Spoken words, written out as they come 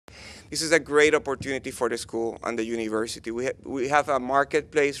This is a great opportunity for the school and the university. We have a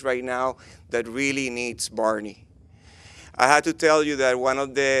marketplace right now that really needs Barney. I had to tell you that one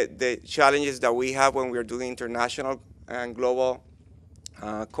of the challenges that we have when we're doing international and global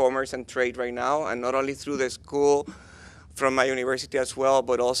commerce and trade right now, and not only through the school, from my university as well,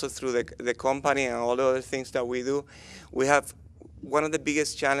 but also through the company and all the other things that we do, we have one of the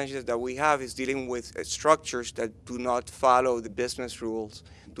biggest challenges that we have is dealing with structures that do not follow the business rules,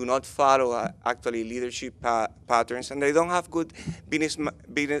 do not follow actually leadership patterns, and they don't have good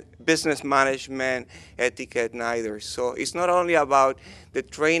business management etiquette neither. So it's not only about the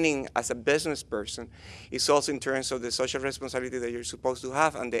training as a business person, it's also in terms of the social responsibility that you're supposed to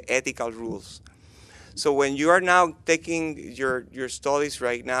have and the ethical rules. So when you are now taking your studies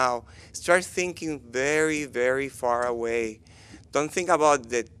right now, start thinking very, very far away. Don't think about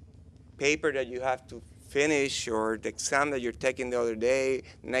the paper that you have to finish or the exam that you're taking the other day,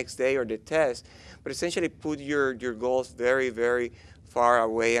 next day, or the test, but essentially put your goals very, very far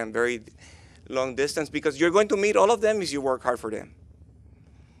away and very long distance, because you're going to meet all of them if you work hard for them.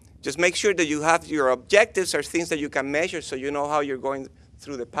 Just make sure that you have your objectives are things that you can measure so you know how you're going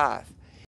through the path.